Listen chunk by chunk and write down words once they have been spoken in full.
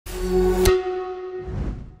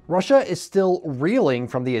Russia is still reeling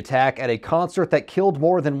from the attack at a concert that killed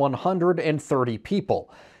more than 130 people.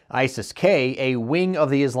 ISIS-K, a wing of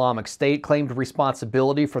the Islamic State, claimed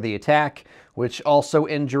responsibility for the attack, which also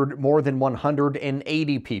injured more than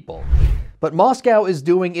 180 people. But Moscow is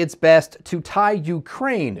doing its best to tie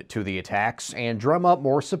Ukraine to the attacks and drum up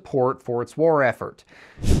more support for its war effort.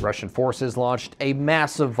 Russian forces launched a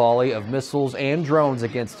massive volley of missiles and drones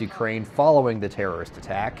against Ukraine following the terrorist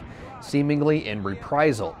attack, seemingly in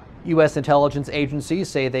reprisal. U.S. intelligence agencies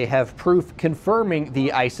say they have proof confirming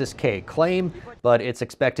the ISIS-K claim, but it's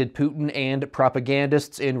expected Putin and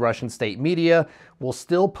propagandists in Russian state media will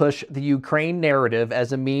still push the Ukraine narrative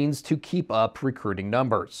as a means to keep up recruiting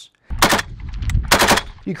numbers.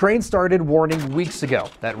 Ukraine started warning weeks ago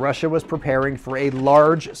that Russia was preparing for a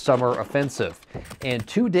large summer offensive. And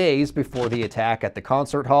 2 days before the attack at the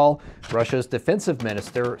concert hall, Russia's defensive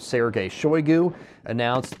minister, Sergei Shoigu,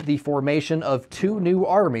 announced the formation of 2 new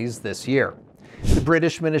armies this year. The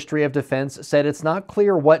British Ministry of Defense said it's not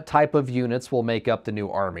clear what type of units will make up the new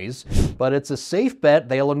armies, but it's a safe bet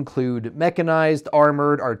they'll include mechanized,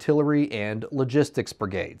 armored, artillery, and logistics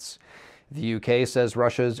brigades. The UK says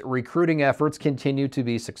Russia's recruiting efforts continue to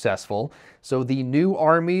be successful, so the new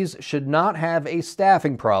armies should not have a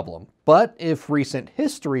staffing problem. But if recent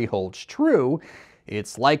history holds true,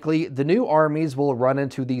 it's likely the new armies will run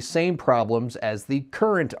into the same problems as the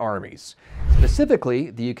current armies.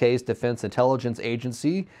 Specifically, the UK's Defense Intelligence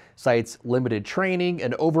Agency cites limited training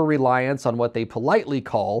and over-reliance on what they politely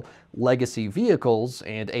call legacy vehicles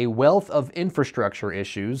and a wealth of infrastructure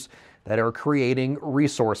issues that are creating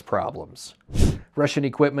resource problems. Russian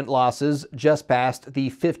equipment losses just passed the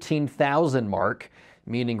 15,000 mark,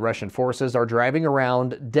 meaning Russian forces are driving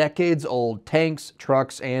around decades-old tanks,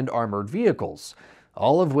 trucks, and armored vehicles,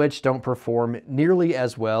 all of which don't perform nearly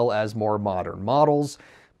as well as more modern models,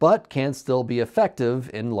 but can still be effective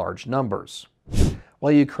in large numbers.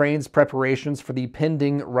 While Ukraine's preparations for the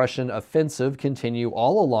pending Russian offensive continue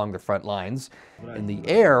all along the front lines, in the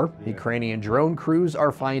air, Ukrainian drone crews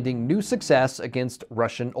are finding new success against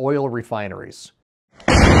Russian oil refineries.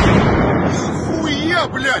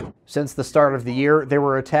 Since the start of the year, there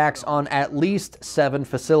were attacks on at least 7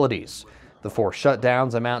 facilities. The 4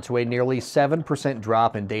 shutdowns amount to a nearly 7%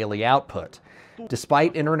 drop in daily output.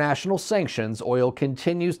 Despite international sanctions, oil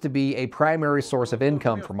continues to be a primary source of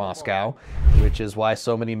income for Moscow, which is why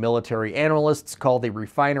so many military analysts call the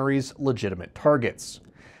refineries legitimate targets.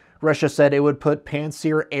 Russia said it would put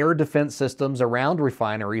Pantsir air defense systems around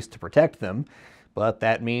refineries to protect them, but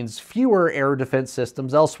that means fewer air defense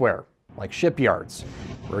systems elsewhere, like shipyards,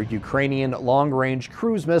 where Ukrainian long-range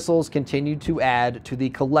cruise missiles continue to add to the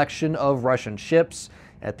collection of Russian ships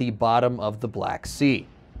at the bottom of the Black Sea.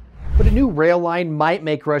 But a new rail line might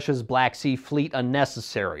make Russia's Black Sea fleet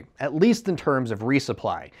unnecessary, at least in terms of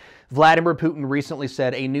resupply. Vladimir Putin recently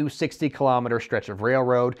said a new 60-kilometer stretch of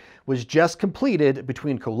railroad was just completed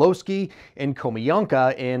between Kolosky and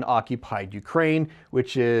Komyanka in occupied Ukraine,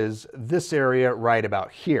 which is this area right about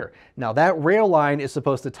here. Now, that rail line is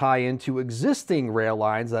supposed to tie into existing rail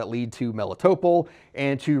lines that lead to Melitopol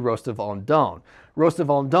and to Rostov-on-Don.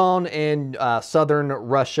 Rostov-on-Don in southern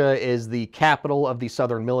Russia is the capital of the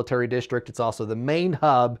Southern Military District. It's also the main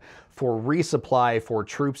hub for resupply for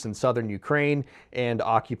troops in southern Ukraine and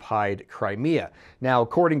occupied Crimea. Now,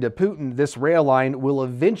 according to Putin, this rail line will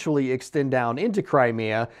eventually extend down into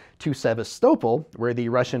Crimea to Sevastopol, where the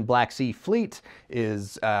Russian Black Sea Fleet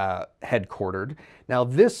is headquartered. Now,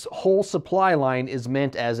 this whole supply line is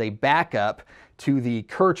meant as a backup to the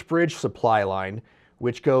Kerch Bridge supply line,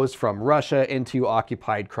 which goes from Russia into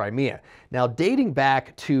occupied Crimea. Now, dating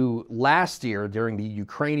back to last year during the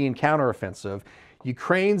Ukrainian counteroffensive,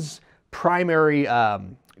 Ukraine's primary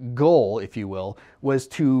goal, if you will, was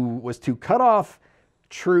to cut off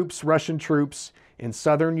troops, Russian troops in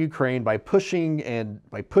southern Ukraine by pushing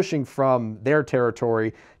from their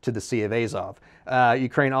territory to the Sea of Azov.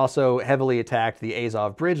 Ukraine also heavily attacked the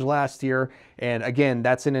Azov Bridge last year, and again,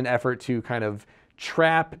 that's in an effort to kind of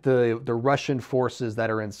trap the Russian forces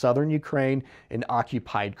that are in southern Ukraine and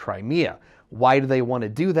occupied Crimea. Why do they want to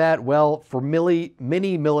do that? Well, for many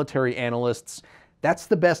military analysts, that's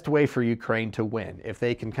the best way for Ukraine to win. If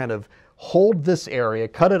they can kind of hold this area,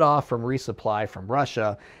 cut it off from resupply from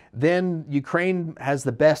Russia, then Ukraine has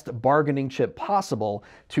the best bargaining chip possible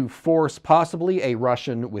to force possibly a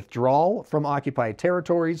Russian withdrawal from occupied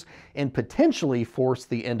territories and potentially force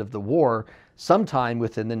the end of the war sometime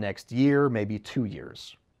within the next year, maybe 2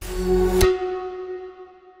 years.